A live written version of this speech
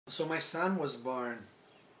So my son was born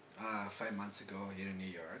 5 months ago here in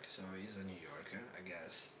New York, so he's a New Yorker, I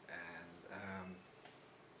guess, and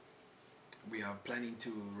we are planning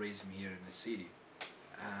to raise him here in the city.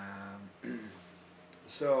 Um,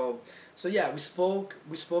 so so yeah, we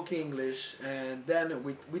spoke English, and then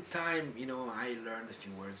with time, I learned a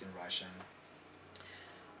few words in Russian,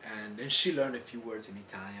 and then she learned a few words in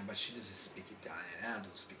Italian, but she doesn't speak Italian, and I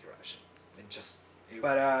don't speak Russian.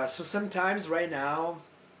 But so sometimes right now,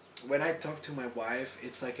 when I talk to my wife,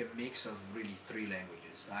 it's like a mix of really three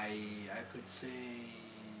languages. I could say,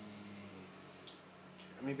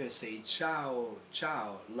 maybe I say ciao,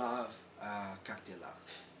 ciao, love, cocktaila,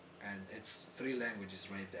 and it's three languages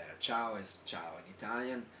right there. Ciao is ciao in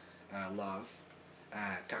Italian, love,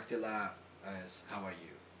 cocktaila is how are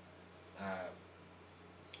you. Uh,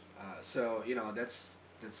 so that's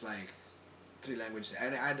like three languages,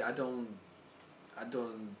 and I don't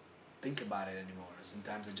think about it anymore.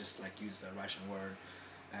 Sometimes I just like use the Russian word,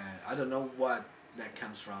 and I don't know what that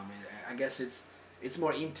comes from. I guess it's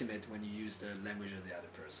more intimate when you use the language of the other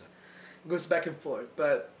person. It goes back and forth,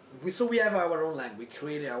 but we have our own language. We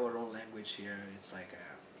created our own language here. It's like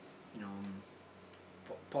a, you know,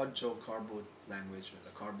 Poggio Carbut language.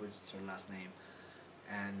 Carbut is her last name,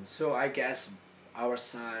 and so I guess our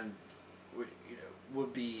son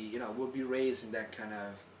would be raised in that kind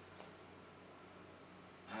of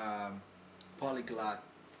polyglot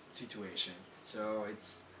situation. So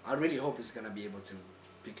I really hope he's gonna be able to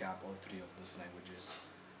pick up all three of those languages.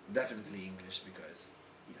 Definitely English because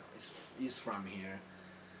he's from here.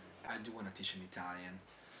 I do want to teach him Italian,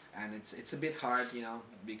 and it's a bit hard,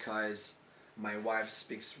 because my wife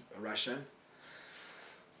speaks Russian,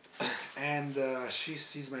 and she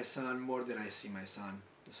sees my son more than I see my son.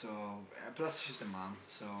 So plus she's a mom,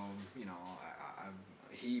 so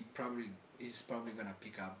he's probably gonna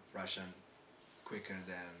pick up Russian quicker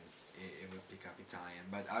than it would pick up Italian.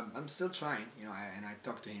 But I'm still trying, and I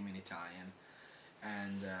talk to him in Italian,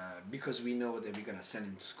 and because we know that we're gonna send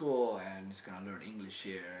him to school and he's gonna learn English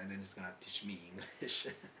here, and then he's gonna teach me English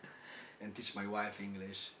and teach my wife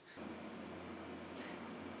English.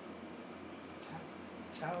 Ciao.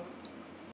 Ciao.